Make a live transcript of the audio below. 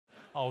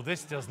Oh,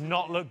 this does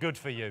not look good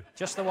for you.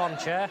 Just the one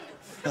chair.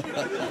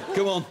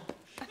 Come on.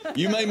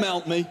 You may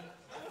mount me.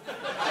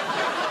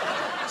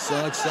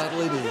 Side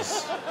saddle it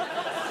is.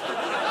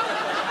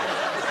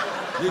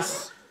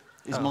 This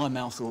is my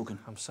mouth organ.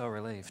 I'm so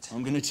relieved.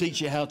 I'm going to teach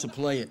you how to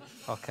play it.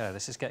 OK,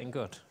 this is getting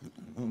good.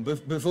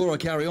 Before I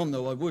carry on,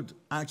 though, I would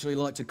actually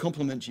like to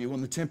compliment you on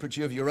the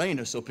temperature of your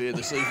anus up here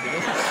this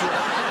evening.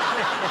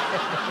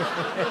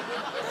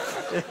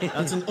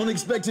 That's an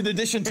unexpected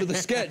addition to the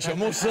sketch, I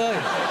must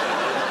say.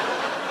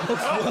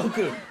 Most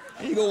welcome.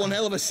 You got one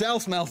hell of a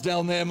south mouth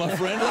down there, my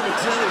friend, let me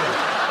tell you.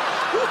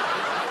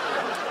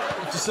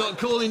 I have to start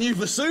calling you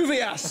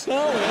Vesuvius.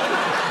 Oh,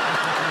 yeah.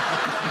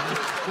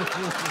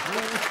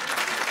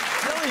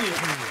 Tell you,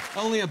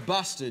 only a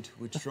bastard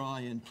would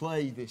try and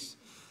play this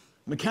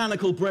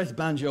mechanical breath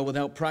banjo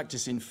without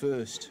practicing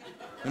first.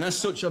 And as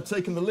such, I've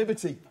taken the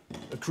liberty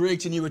of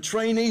creating you a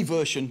trainee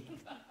version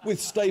with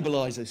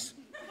stabilisers.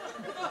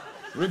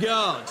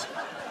 Regard,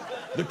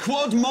 the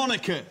quad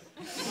moniker.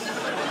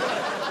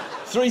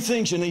 3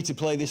 things you need to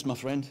play this, my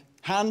friend.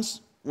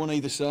 Hands, one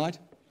either side.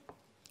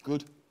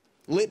 Good.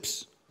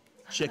 Lips,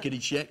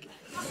 checkity check.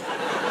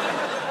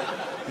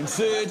 And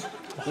third,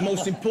 the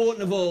most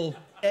important of all,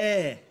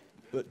 air.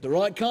 But the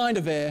right kind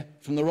of air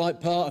from the right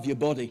part of your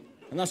body.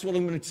 And that's what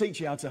I'm going to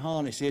teach you how to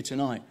harness here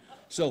tonight.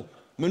 So,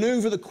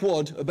 manoeuvre the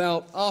quad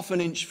about ½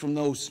 an inch from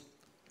those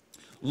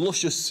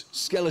luscious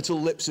skeletal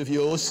lips of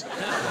yours.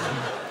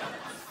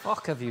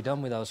 What have you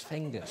done with those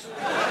fingers?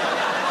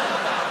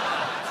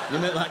 You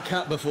met that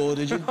cat before,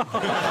 did you?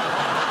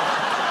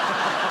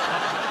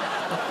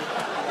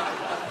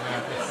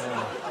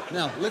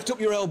 Now, lift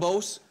up your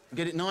elbows and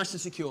get it nice and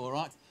secure, all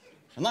right?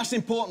 And that's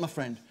important, my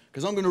friend,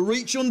 because I'm going to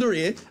reach under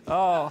here,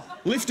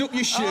 lift up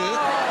your shirt,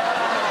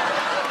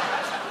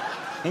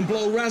 and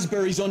blow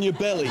raspberries on your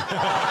belly.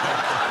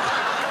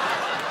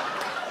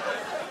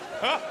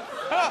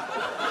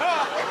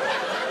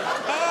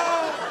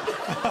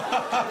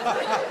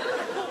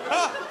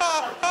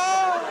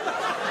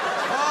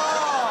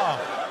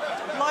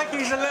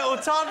 He's a little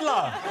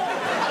toddler.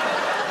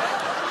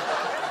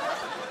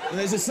 And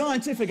there's a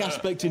scientific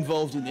aspect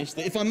involved in this,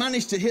 that if I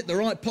manage to hit the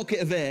right pocket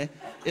of air,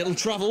 it'll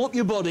travel up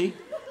your body,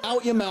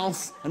 out your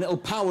mouth, and it'll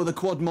power the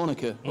quad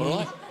moniker, all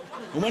right?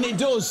 And when it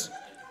does,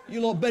 you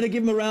lot better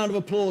give him a round of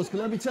applause, because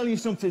let me tell you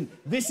something,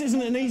 this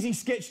isn't an easy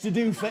sketch to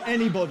do for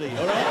anybody,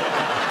 all right?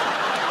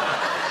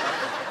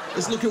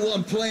 Let's look at what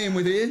I'm playing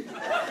with here.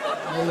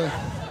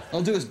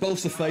 I'll do us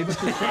both a favour.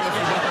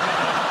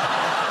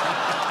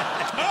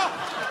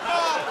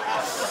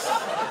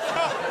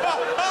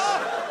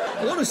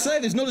 I want to say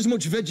there's not as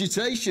much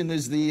vegetation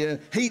as the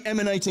heat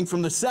emanating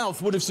from the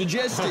south would have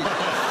suggested.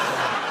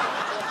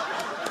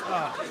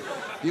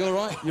 You all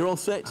right? You're all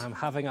set? I'm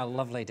having a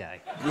lovely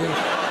day.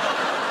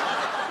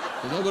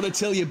 Yeah. But I've got to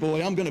tell you,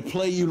 boy, I'm going to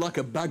play you like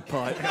a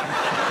bagpipe.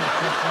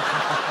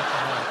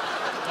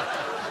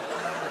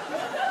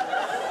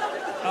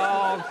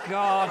 Oh,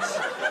 God.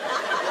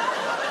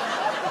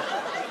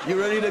 You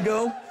ready to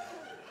go?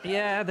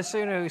 Yeah, the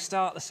sooner we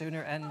start, the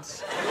sooner it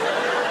ends.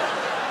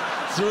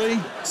 3,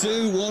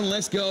 2, 1,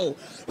 let's go.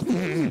 Copy,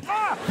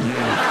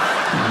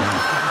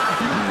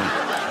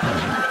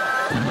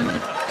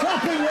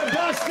 you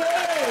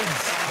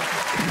bastards!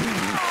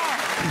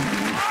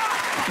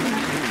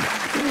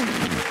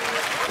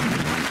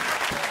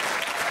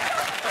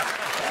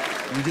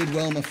 You did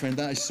well, my friend.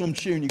 That is some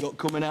tune you got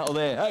coming out of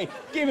there. Hey,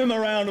 give him a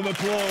round of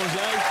applause,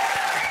 eh?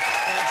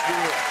 Let's do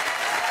it.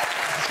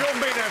 Sean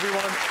Bean,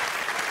 everyone.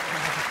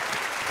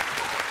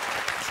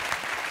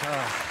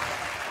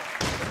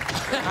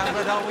 How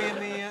red are we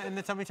in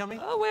the tummy tummy?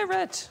 Oh, we're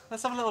red.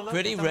 Let's have a little look.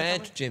 Pretty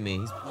red,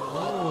 Jimmy.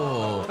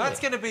 Oh.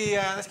 That's going to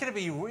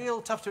be real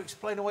tough to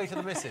explain away to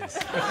the missus.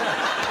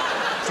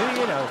 Do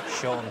you know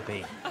Sean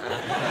Bean?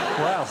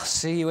 Well,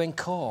 see you in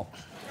court.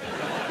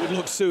 Good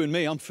luck suing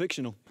me. I'm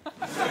fictional.